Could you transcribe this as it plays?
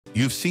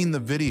You've seen the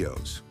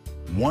videos,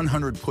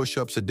 100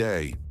 push-ups a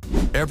day,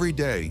 every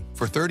day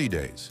for 30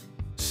 days.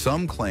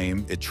 Some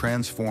claim it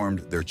transformed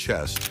their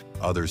chest,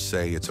 others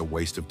say it's a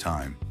waste of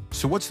time.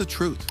 So what's the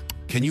truth?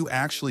 Can you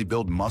actually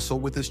build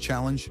muscle with this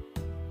challenge?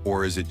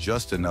 Or is it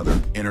just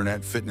another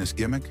internet fitness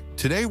gimmick?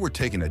 Today we're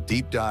taking a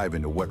deep dive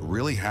into what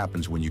really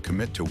happens when you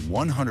commit to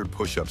 100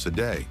 push-ups a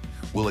day.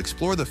 We'll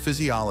explore the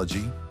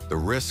physiology, the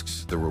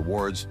risks, the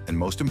rewards, and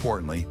most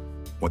importantly,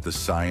 what the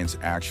science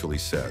actually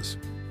says.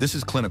 This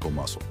is Clinical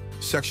Muscle.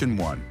 Section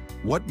 1.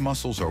 What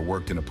muscles are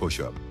worked in a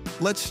push-up?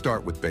 Let's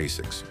start with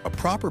basics. A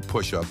proper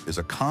push-up is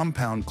a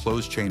compound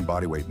closed-chain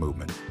bodyweight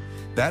movement.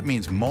 That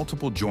means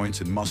multiple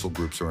joints and muscle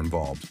groups are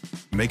involved,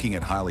 making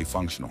it highly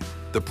functional.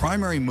 The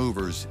primary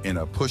movers in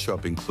a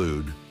push-up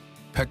include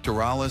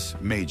pectoralis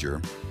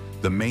major,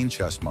 the main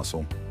chest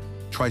muscle,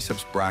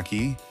 triceps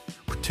brachii,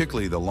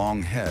 particularly the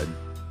long head,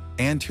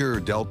 anterior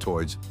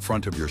deltoids,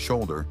 front of your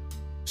shoulder,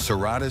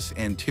 serratus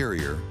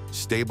anterior,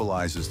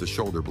 stabilizes the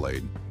shoulder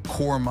blade,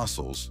 core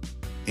muscles,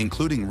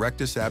 including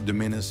rectus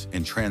abdominis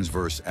and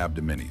transverse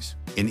abdominis.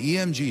 In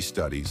EMG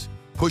studies,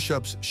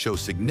 push-ups show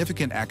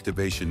significant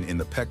activation in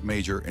the pec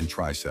major and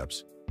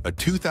triceps. A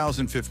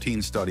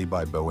 2015 study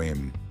by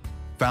Boehm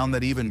found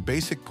that even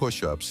basic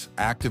push-ups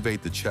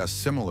activate the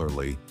chest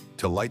similarly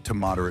to light to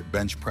moderate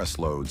bench press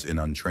loads in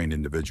untrained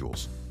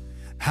individuals.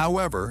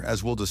 However,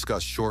 as we'll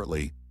discuss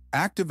shortly,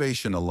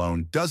 activation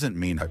alone doesn't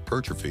mean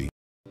hypertrophy.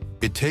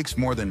 It takes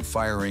more than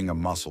firing a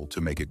muscle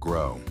to make it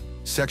grow.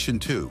 Section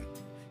 2.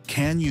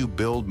 Can you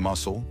build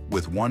muscle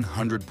with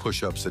 100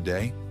 push-ups a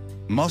day?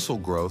 Muscle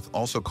growth,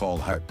 also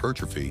called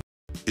hypertrophy,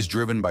 is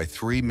driven by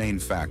three main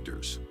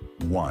factors.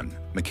 1.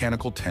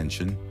 Mechanical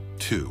tension.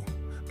 2.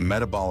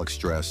 Metabolic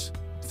stress.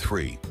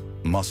 3.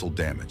 Muscle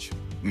damage.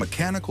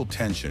 Mechanical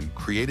tension,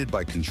 created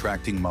by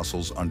contracting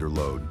muscles under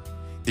load,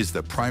 is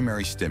the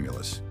primary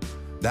stimulus.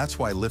 That's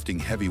why lifting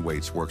heavy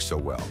weights works so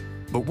well.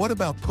 But what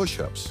about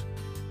push-ups?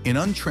 In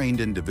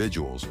untrained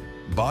individuals,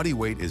 body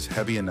weight is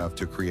heavy enough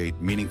to create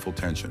meaningful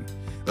tension,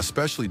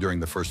 especially during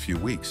the first few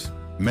weeks.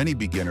 Many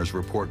beginners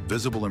report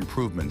visible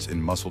improvements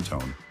in muscle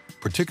tone,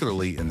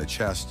 particularly in the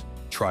chest,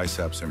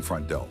 triceps, and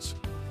front delts.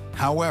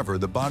 However,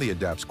 the body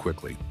adapts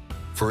quickly.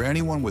 For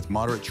anyone with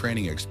moderate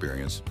training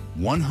experience,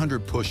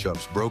 100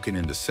 push-ups broken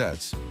into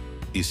sets,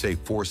 say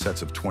 4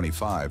 sets of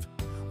 25,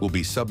 will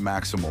be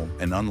submaximal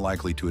and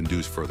unlikely to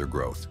induce further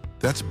growth.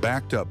 That's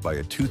backed up by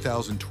a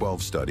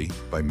 2012 study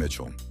by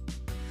Mitchell,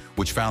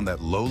 which found that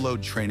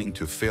low-load training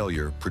to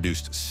failure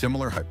produced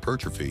similar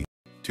hypertrophy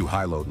to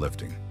high-load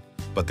lifting.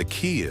 But the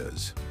key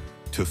is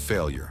to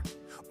failure.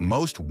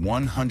 Most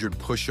 100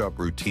 push-up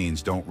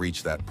routines don't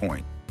reach that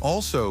point.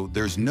 Also,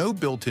 there's no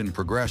built-in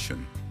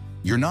progression.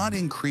 You're not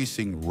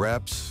increasing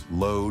reps,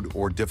 load,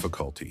 or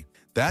difficulty.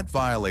 That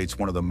violates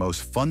one of the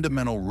most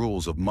fundamental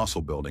rules of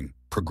muscle building,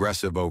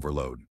 progressive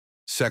overload.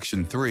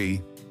 Section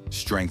 3,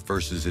 strength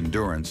versus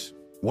endurance.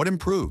 What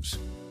improves?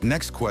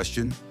 Next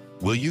question,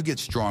 will you get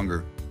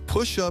stronger?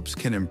 Push-ups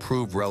can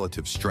improve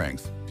relative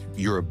strength,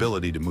 your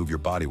ability to move your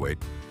body weight,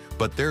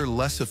 but they're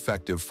less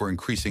effective for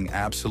increasing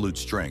absolute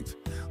strength,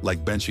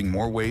 like benching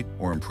more weight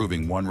or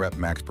improving 1-rep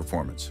max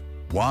performance.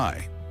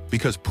 Why?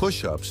 Because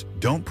push-ups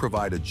don't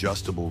provide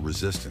adjustable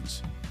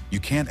resistance. You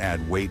can't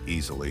add weight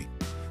easily.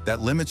 That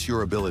limits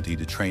your ability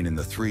to train in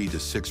the 3 to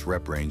 6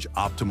 rep range,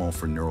 optimal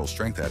for neural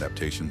strength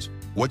adaptations.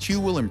 What you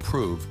will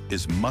improve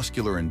is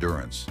muscular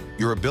endurance,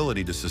 your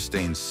ability to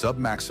sustain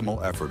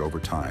submaximal effort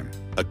over time.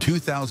 A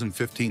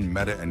 2015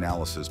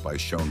 meta-analysis by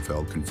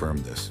Schoenfeld confirmed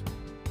this.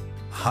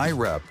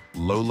 High-rep,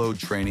 low-load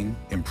training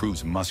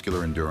improves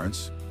muscular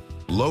endurance.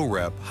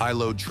 Low-rep,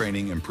 high-load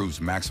training improves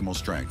maximal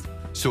strength.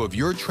 So if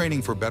you're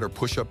training for better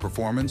push-up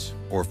performance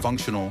or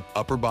functional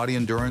upper body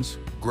endurance,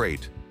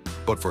 great.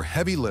 But for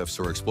heavy lifts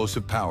or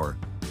explosive power,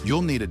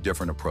 you'll need a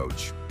different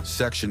approach.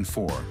 Section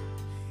 4.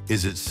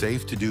 Is it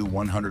safe to do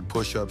 100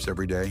 push-ups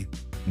every day?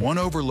 One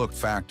overlooked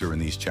factor in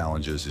these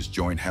challenges is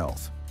joint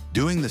health.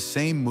 Doing the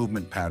same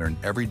movement pattern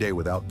every day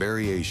without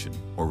variation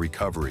or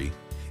recovery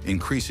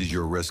increases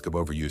your risk of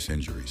overuse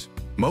injuries.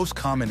 Most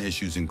common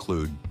issues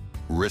include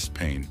wrist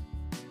pain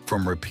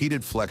from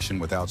repeated flexion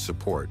without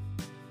support,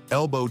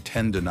 elbow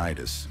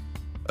tendinitis,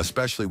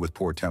 especially with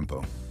poor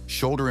tempo,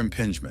 shoulder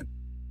impingement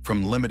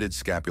from limited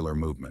scapular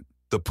movement.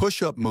 The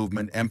push-up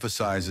movement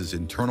emphasizes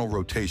internal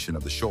rotation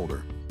of the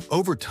shoulder.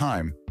 Over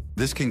time,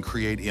 this can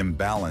create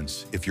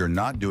imbalance if you're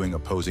not doing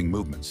opposing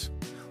movements,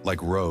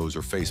 like rows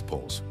or face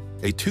pulls.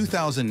 A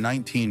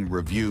 2019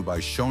 review by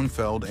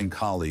Schoenfeld and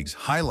colleagues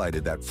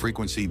highlighted that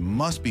frequency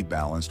must be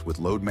balanced with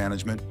load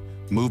management,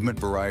 movement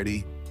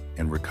variety,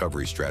 and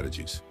recovery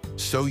strategies.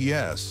 So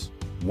yes,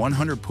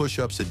 100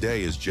 push-ups a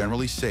day is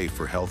generally safe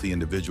for healthy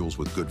individuals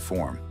with good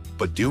form.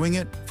 But doing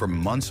it for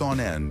months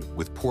on end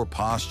with poor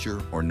posture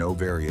or no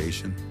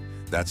variation,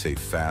 that's a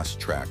fast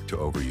track to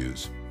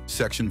overuse.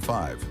 Section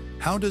 5.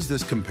 How does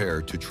this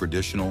compare to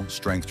traditional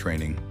strength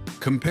training?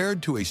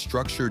 Compared to a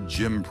structured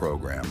gym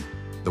program,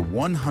 the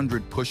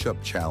 100 push-up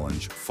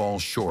challenge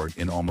falls short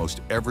in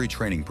almost every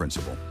training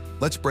principle.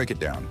 Let's break it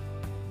down.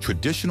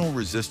 Traditional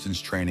resistance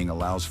training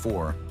allows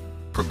for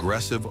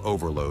progressive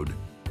overload,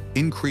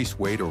 increased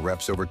weight or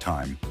reps over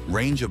time,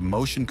 range of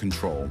motion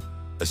control,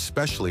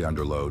 especially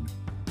under load,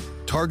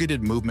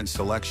 targeted movement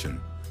selection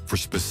for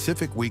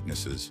specific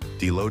weaknesses,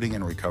 deloading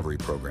and recovery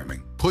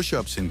programming.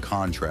 Push-ups, in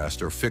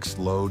contrast, are fixed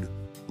load,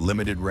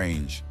 limited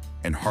range,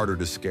 and harder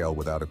to scale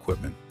without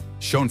equipment.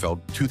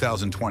 Schoenfeld,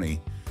 2020,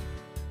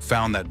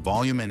 found that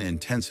volume and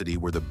intensity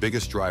were the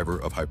biggest driver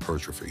of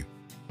hypertrophy,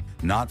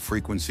 not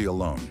frequency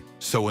alone.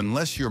 So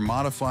unless you're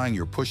modifying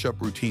your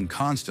push-up routine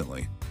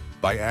constantly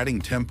by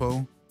adding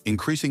tempo,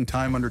 increasing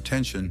time under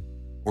tension,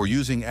 or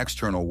using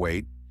external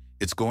weight,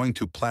 it's going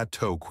to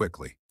plateau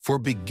quickly. For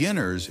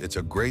beginners, it's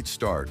a great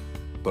start,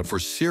 but for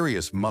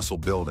serious muscle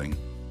building,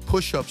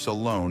 push-ups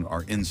alone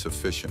are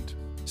insufficient.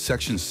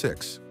 Section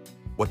 6.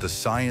 What the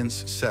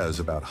science says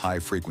about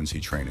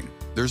high-frequency training.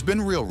 There's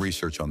been real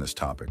research on this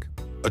topic.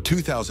 A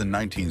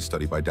 2019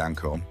 study by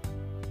Danko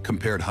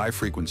compared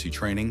high-frequency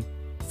training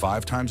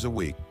 5 times a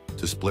week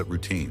to split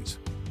routines.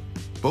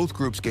 Both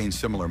groups gained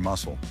similar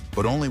muscle,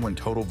 but only when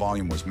total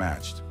volume was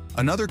matched.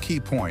 Another key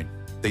point,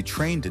 they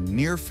trained to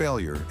near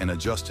failure and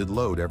adjusted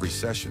load every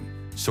session.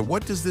 So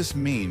what does this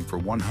mean for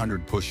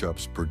 100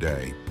 push-ups per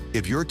day?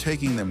 If you're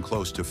taking them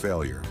close to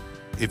failure,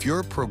 if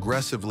you're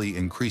progressively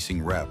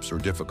increasing reps or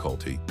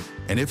difficulty,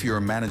 and if you're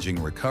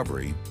managing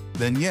recovery,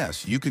 then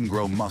yes, you can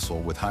grow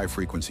muscle with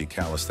high-frequency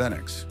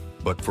calisthenics.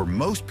 But for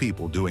most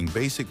people doing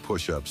basic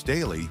push-ups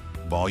daily,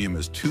 volume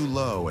is too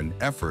low and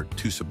effort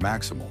too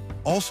submaximal.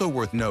 Also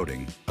worth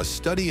noting, a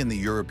study in the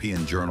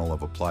European Journal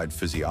of Applied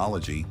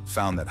Physiology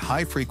found that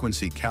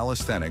high-frequency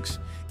calisthenics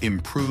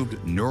improved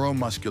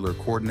neuromuscular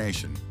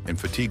coordination and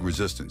fatigue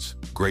resistance,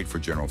 great for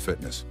general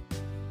fitness.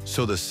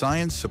 So the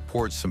science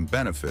supports some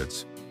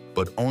benefits,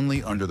 but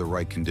only under the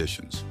right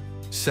conditions.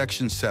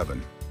 Section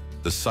 7.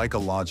 The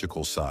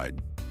psychological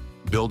side.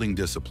 Building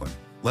discipline.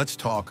 Let's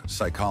talk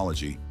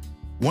psychology.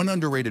 One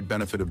underrated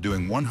benefit of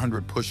doing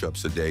 100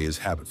 push-ups a day is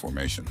habit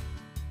formation.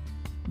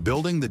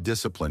 Building the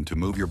discipline to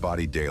move your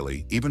body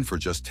daily, even for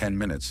just 10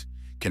 minutes,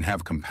 can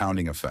have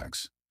compounding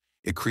effects.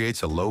 It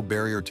creates a low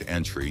barrier to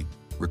entry,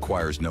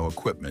 requires no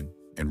equipment,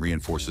 and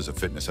reinforces a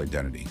fitness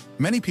identity.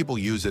 Many people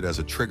use it as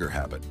a trigger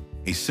habit,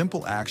 a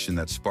simple action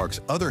that sparks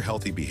other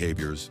healthy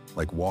behaviors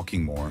like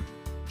walking more,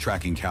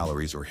 tracking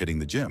calories, or hitting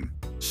the gym.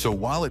 So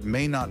while it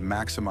may not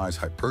maximize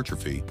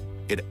hypertrophy,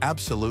 it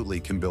absolutely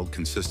can build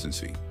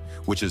consistency,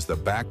 which is the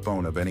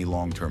backbone of any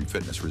long-term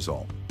fitness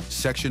result.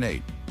 Section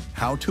 8.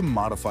 How to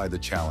modify the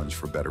challenge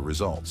for better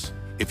results.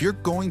 If you're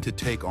going to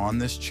take on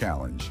this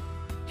challenge,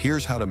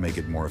 here's how to make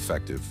it more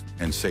effective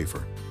and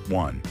safer.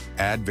 1.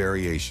 Add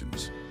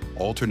variations.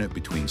 Alternate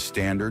between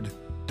standard,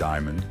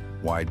 diamond,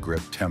 wide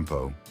grip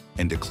tempo,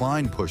 and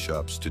decline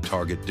push-ups to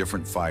target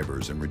different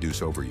fibers and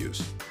reduce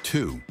overuse.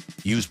 2.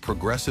 Use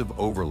progressive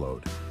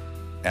overload.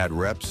 Add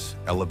reps,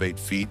 elevate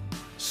feet,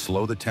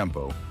 slow the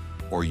tempo,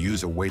 or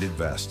use a weighted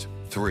vest.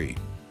 3.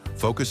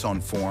 Focus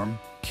on form,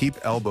 keep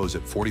elbows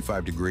at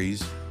 45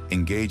 degrees,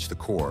 engage the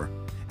core,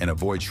 and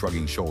avoid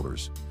shrugging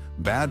shoulders.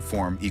 Bad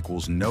form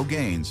equals no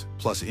gains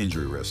plus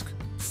injury risk.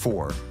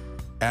 4.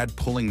 Add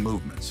pulling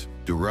movements.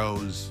 Do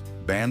rows,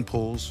 band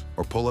pulls,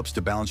 or pull-ups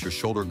to balance your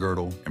shoulder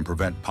girdle and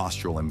prevent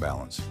postural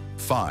imbalance.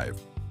 5.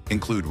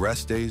 Include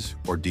rest days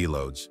or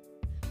deloads.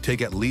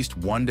 Take at least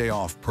 1 day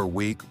off per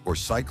week or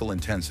cycle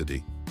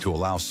intensity to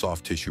allow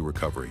soft tissue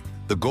recovery.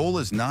 The goal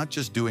is not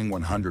just doing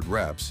 100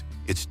 reps,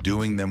 it's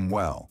doing them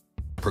well,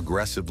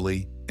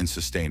 progressively and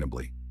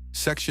sustainably.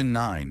 Section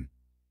 9.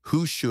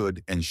 Who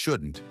should and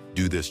shouldn't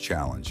do this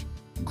challenge?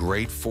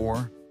 Great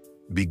for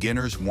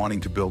beginners wanting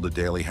to build a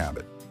daily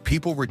habit,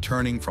 people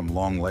returning from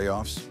long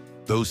layoffs,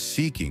 those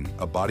seeking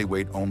a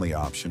bodyweight-only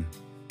option,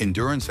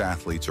 endurance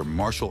athletes or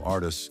martial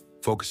artists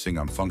focusing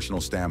on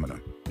functional stamina.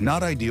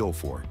 Not ideal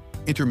for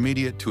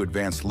intermediate to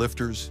advanced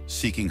lifters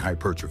seeking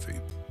hypertrophy,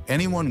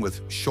 anyone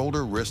with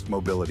shoulder-wrist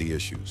mobility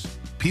issues,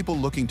 people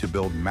looking to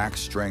build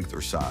max strength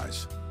or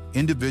size,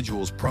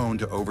 individuals prone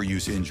to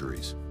overuse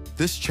injuries.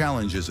 This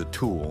challenge is a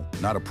tool,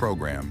 not a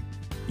program.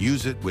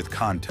 Use it with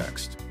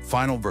context.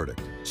 Final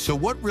verdict. So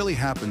what really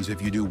happens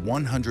if you do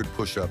 100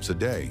 push-ups a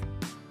day?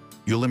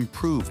 You'll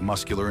improve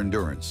muscular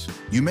endurance.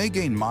 You may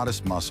gain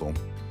modest muscle,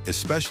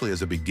 especially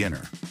as a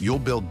beginner. You'll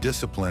build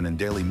discipline and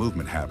daily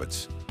movement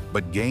habits,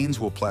 but gains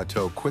will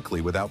plateau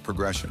quickly without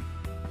progression.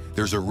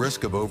 There's a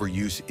risk of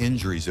overuse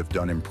injuries if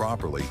done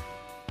improperly,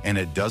 and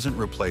it doesn't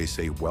replace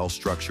a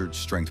well-structured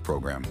strength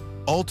program.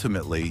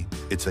 Ultimately,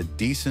 it's a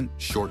decent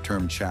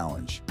short-term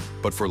challenge,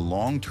 but for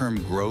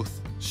long-term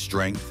growth,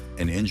 strength,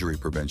 and injury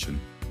prevention,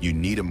 you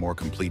need a more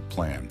complete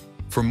plan.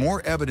 For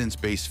more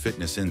evidence-based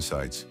fitness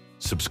insights,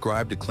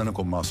 subscribe to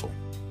Clinical Muscle.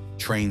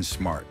 Train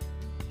smart.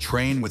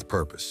 Train with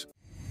purpose.